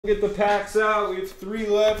Get the packs out. We have 3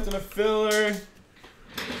 left and a filler.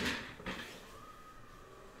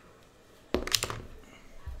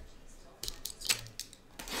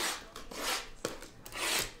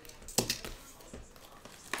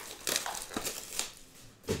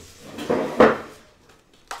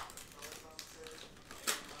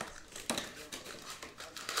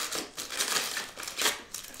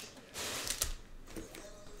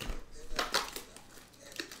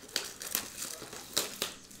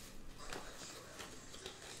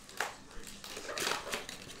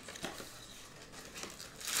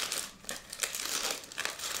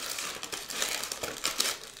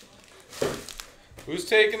 Who's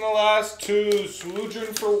taking the last 2?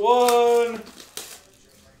 Swoogin for 1.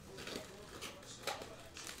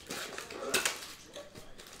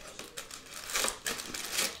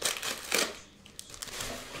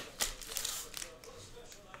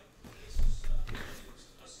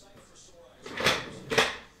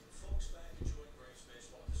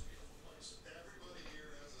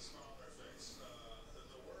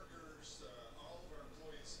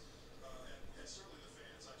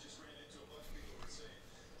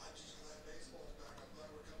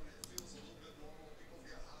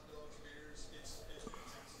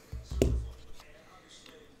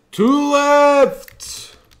 Two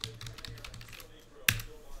left.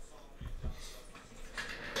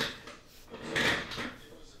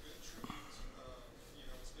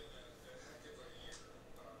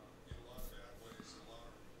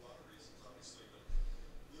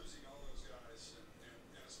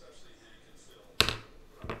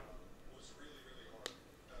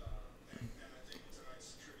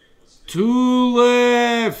 Two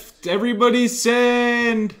left. Everybody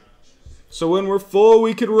send. So when we're full,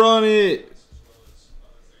 we could run it.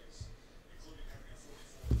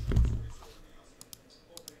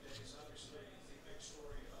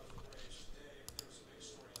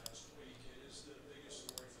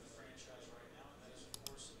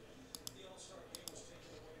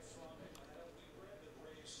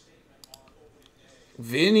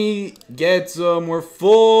 Vinny gets them. We're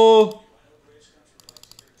full.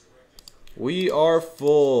 We are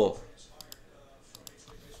full.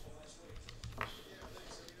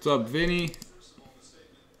 What's up, Vinny?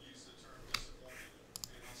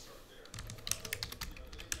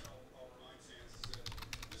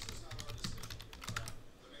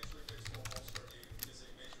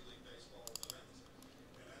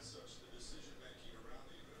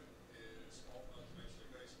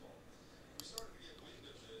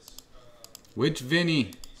 Which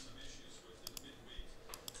Vinny?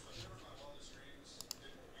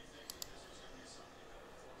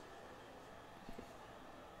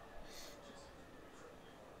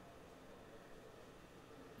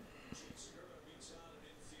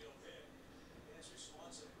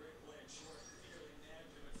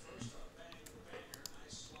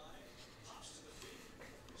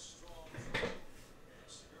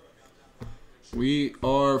 We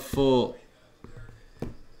are full.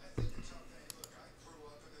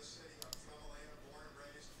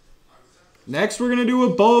 Next, we're going to do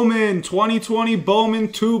a Bowman. 2020 Bowman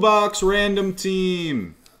 2-box random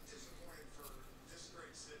team.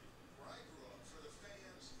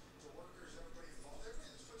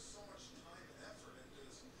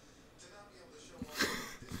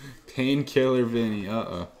 Painkiller Vinny.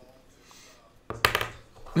 Uh-oh.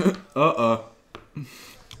 Uh-oh.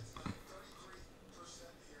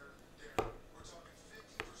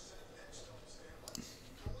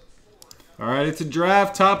 All right, it's a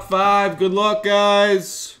draft, top 5. Good luck,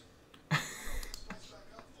 guys.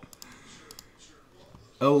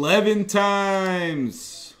 11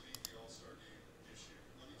 times.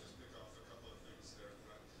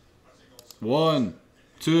 1,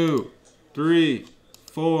 2, 3,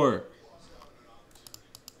 4,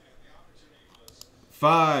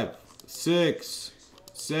 5, 6,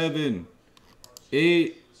 7,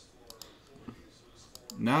 8,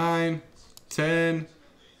 9, 10.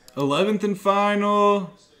 11th and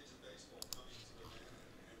final.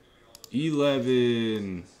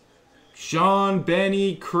 11. Sean,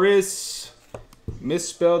 Benny, Chris,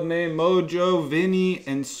 misspelled name, Mojo, Vinny,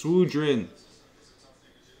 and Swoogin.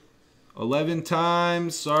 11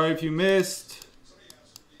 times. Sorry if you missed.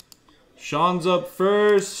 Sean's up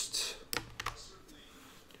first.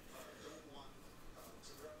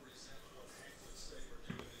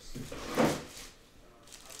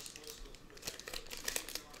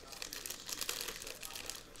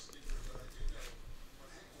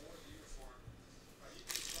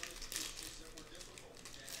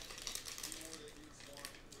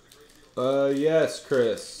 Yes,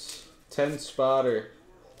 Chris. 10 spotter.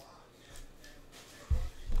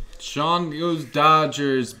 Sean goes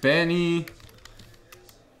Dodgers. Benny.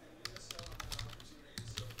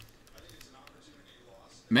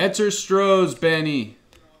 Mets or Stros, Benny?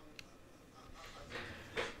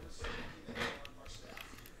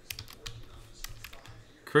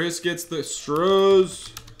 Chris gets the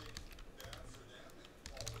Stros.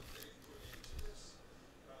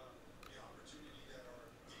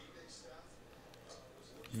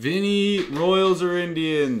 Vinny, Royals or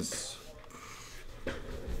Indians?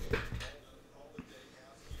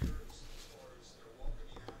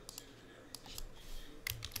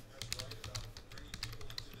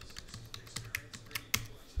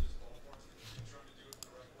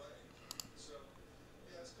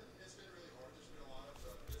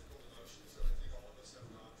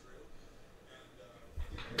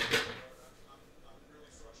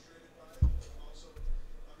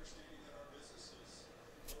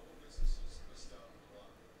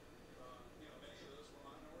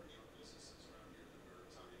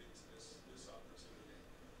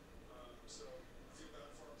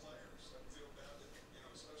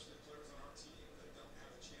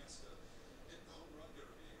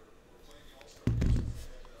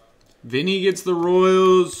 Vinny gets the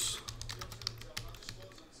Royals.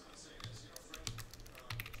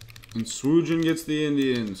 And Swoojin gets the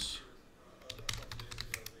Indians.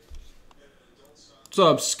 What's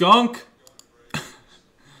up, Skunk?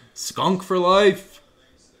 Skunk for life.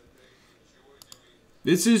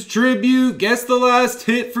 This is Tribute. Guess the last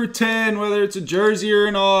hit for 10, whether it's a jersey or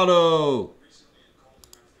an auto.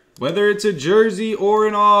 Whether it's a jersey or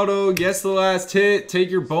an auto, guess the last hit.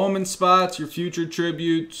 Take your Bowman spots, your future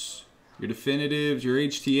tributes, your definitives, your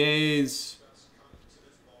HTAs.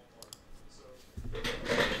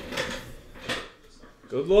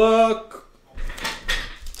 Good luck.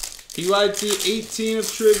 PYT 18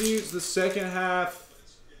 of tributes, the second half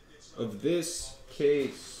of this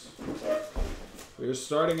case. We are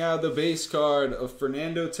starting out the base card of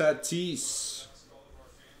Fernando Tatis.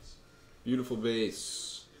 Beautiful base.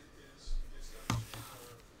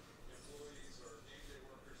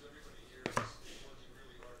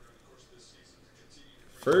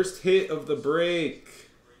 First hit of the break.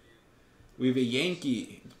 We have a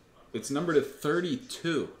Yankee. It's numbered to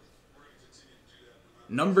 32.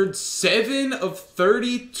 Numbered 7 of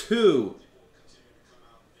 32.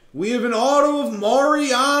 We have an auto of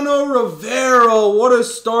Mariano Rivera. What a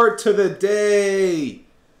start to the day.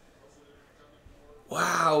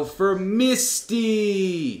 Wow, for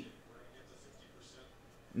Misty.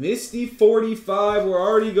 Misty 45. We're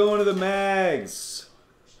already going to the mags.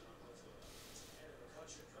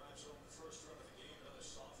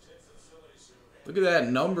 Look at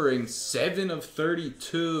that numbering. 7 of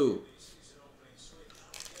 32.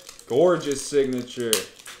 Gorgeous signature.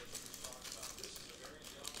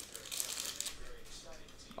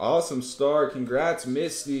 Awesome start. Congrats,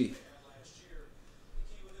 Misty.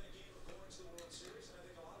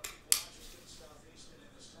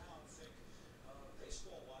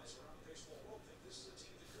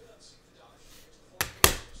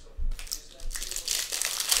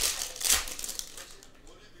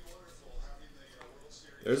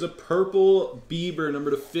 There's a purple Bieber, number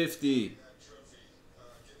to 50.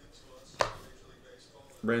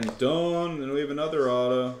 Rendon. Then we have another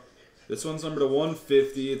auto. This one's number to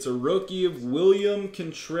 150. It's a rookie of William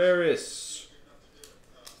Contreras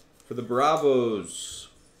for the Bravos.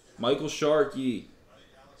 Michael Sharkey.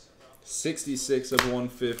 66 of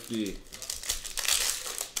 150.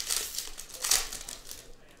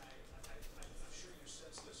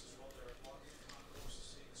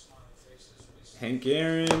 Hank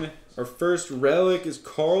Aaron. Our first relic is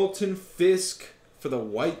Carlton Fisk for the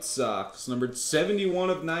White Sox. Numbered 71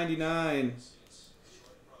 of 99.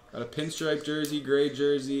 Got a pinstripe jersey, gray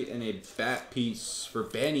jersey, and a bat piece for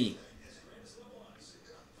Benny.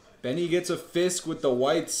 Benny gets a Fisk with the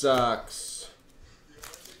White Sox.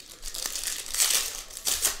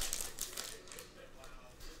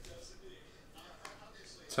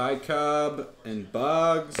 Ty Cobb and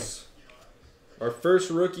Boggs. Our first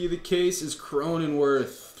rookie of the case is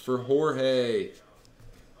Cronenworth for Jorge.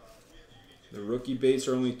 The rookie base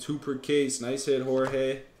are only 2 per case. Nice hit,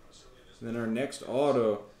 Jorge. And then our next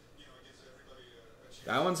auto.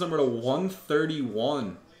 That one's numbered to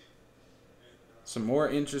 131. Some more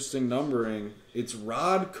interesting numbering. It's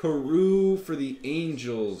Rod Carew for the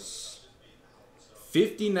Angels.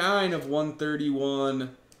 59 of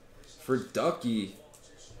 131 for Ducky.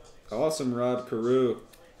 Awesome, Rod Carew.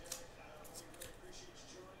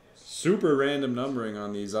 Super random numbering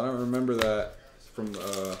on these. I don't remember that from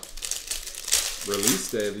release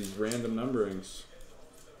day, these random numberings.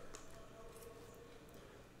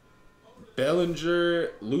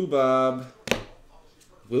 Bellinger, Lubob.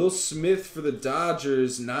 Will Smith for the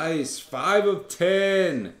Dodgers. Nice. 5 of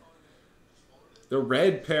 10. The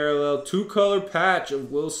red parallel. 2-color patch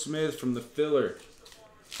of Will Smith from the filler.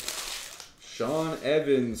 Sean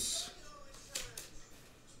Evans.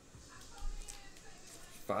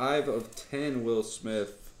 5 of 10 Will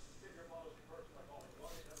Smith.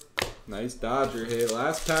 Nice Dodger hit.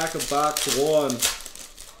 Last pack of box 1.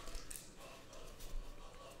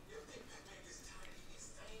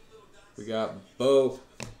 We got Bo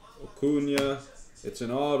Acuna. It's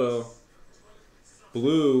an auto.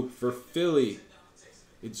 Blue for Philly.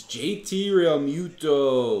 It's JT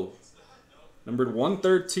Realmuto. Numbered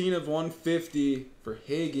 113 of 150 for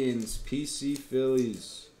Higgins. PC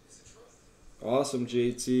Phillies. Awesome,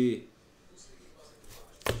 JT.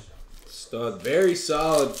 Stud. Very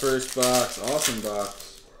solid first box. Awesome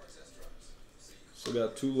box. Still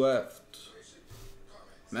got 2 left.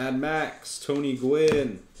 Mad Max. Tony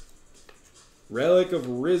Gwynn. Relic of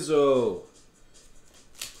Rizzo.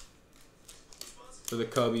 For the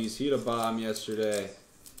Cubbies. He had a bomb yesterday.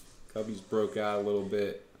 Cubbies broke out a little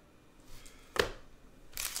bit.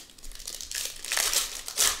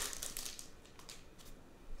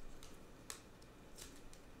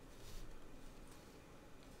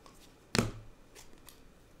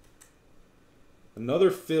 Another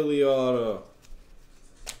Philly auto.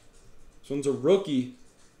 This one's a rookie.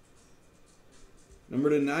 Number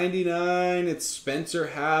 /99, it's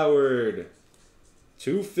Spencer Howard.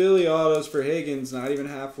 2 Philly autos for Higgins, not even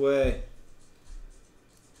halfway.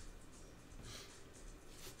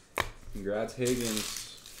 Congrats,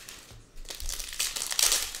 Higgins.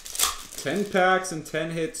 10 packs and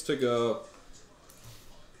 10 hits to go.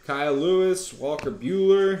 Kyle Lewis, Walker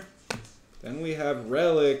Buehler. Then we have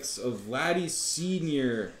relics of Vladdy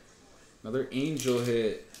Sr. Another angel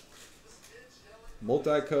hit.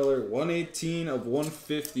 Multicolor, 118 of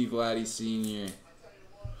 150 Vladdy Sr.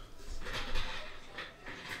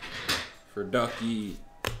 For Ducky.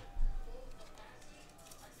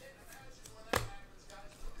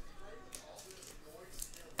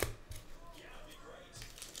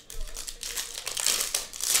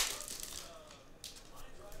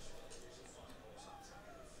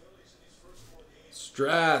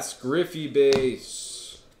 Strass, Griffey base.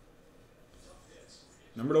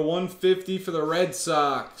 Number /150 for the Red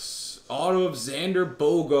Sox. Auto of Xander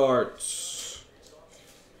Bogaerts.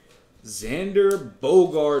 Xander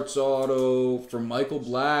Bogaerts auto for Michael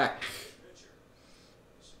Black.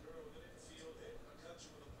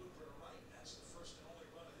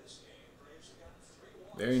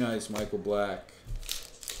 Very nice, Michael Black.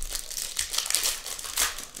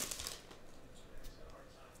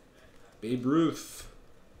 Babe Ruth.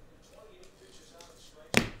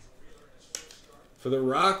 For the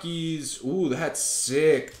Rockies, ooh, that's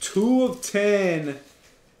sick. 2 of 10,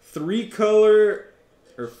 3-color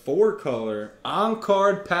or 4-color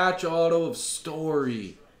on-card patch auto of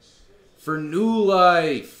Story for New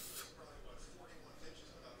Life.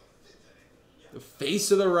 The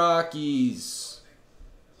face of the Rockies.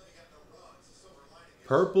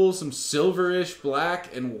 Purple, some silverish,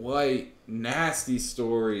 black, and white. Nasty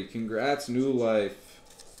Story. Congrats, New Life.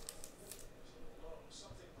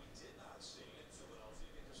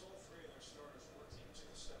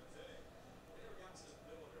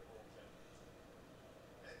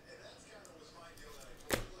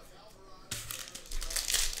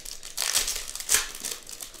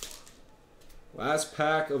 Last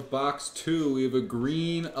pack of box 2, we have a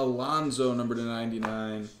green Alonso, number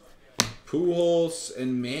 /99. Pujols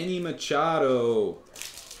and Manny Machado.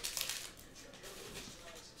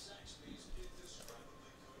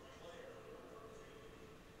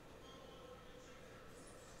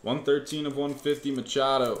 /113 of 150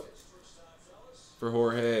 Machado for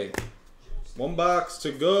Jorge. 1 box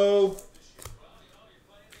to go.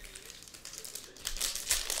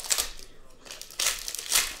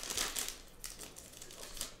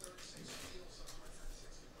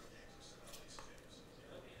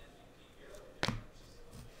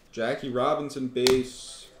 Jackie Robinson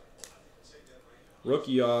base.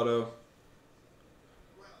 Rookie auto.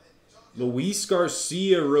 Luis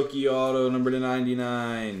Garcia rookie auto, number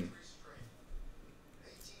 /99.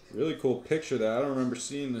 Really cool picture that. I don't remember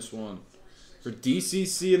seeing this one. For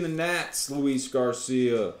DCC and the Nats, Luis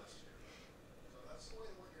Garcia.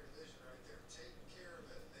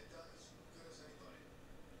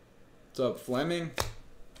 What's up, Fleming?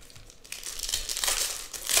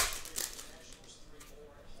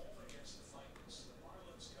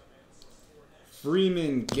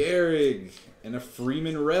 Freeman, Gehrig, and a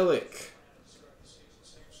Freeman relic.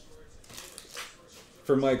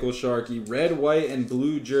 for Michael Sharkey. Red, white, and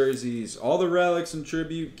blue jerseys. All the relics and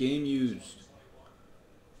tribute game used.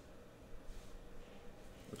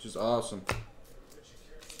 Which is awesome.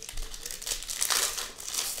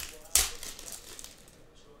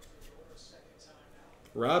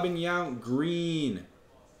 Robin Yount green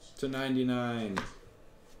 /99.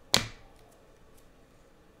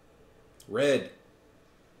 Red.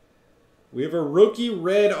 We have a rookie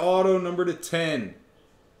red auto number /10.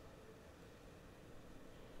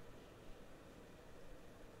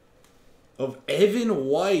 Of Evan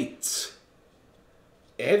White.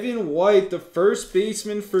 Evan White, the first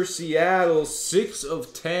baseman for Seattle,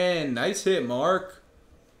 6/10. Nice hit, Mark.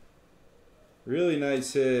 Really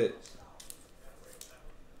nice hit.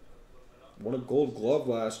 Won a Gold Glove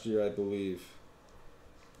last year, I believe.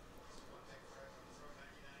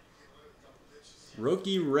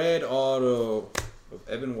 Rookie red auto of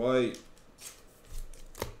Evan White.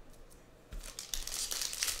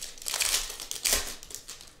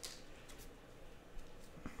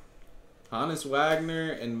 Honus Wagner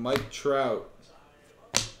and Mike Trout.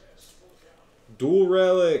 Dual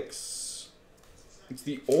relics. It's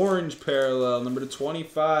the orange parallel, number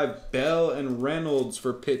 /25, Bell and Reynolds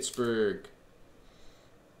for Pittsburgh.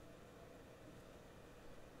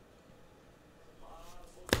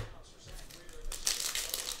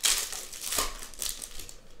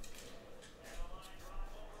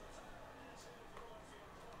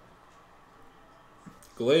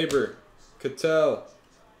 Glaber, Cattell,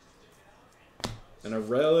 and a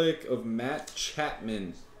relic of Matt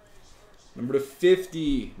Chapman. Number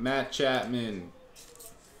 /50, Matt Chapman.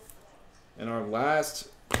 And our last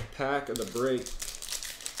pack of the break.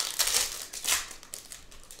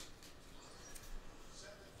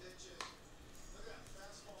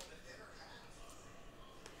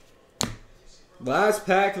 Last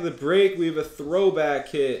pack of the break, we have a throwback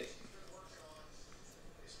hit.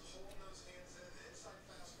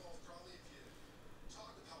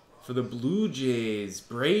 For the Blue Jays,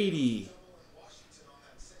 Brady.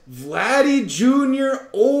 Vladdy Jr.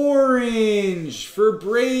 orange for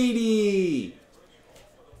Brady.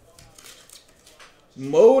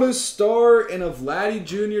 Moda start and a Vladdy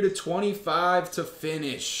Jr. /25 to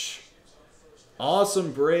finish.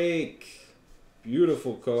 Awesome break.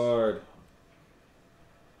 Beautiful card.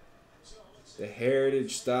 The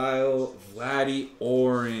Heritage style Vladdy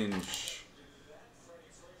orange.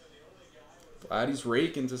 Vladdy's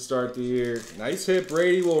raking to start the year. Nice hit,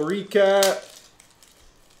 Brady. We'll recap.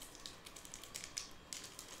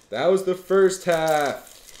 That was the first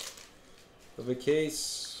half of a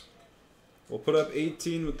case. We'll put up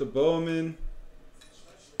 18 with the Bowman.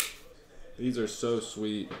 These are so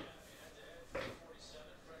sweet.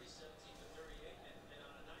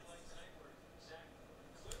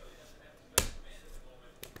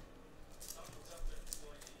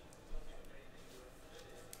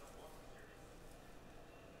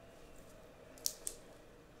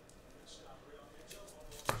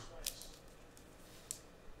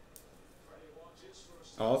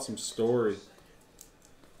 Awesome story.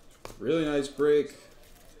 Really nice break.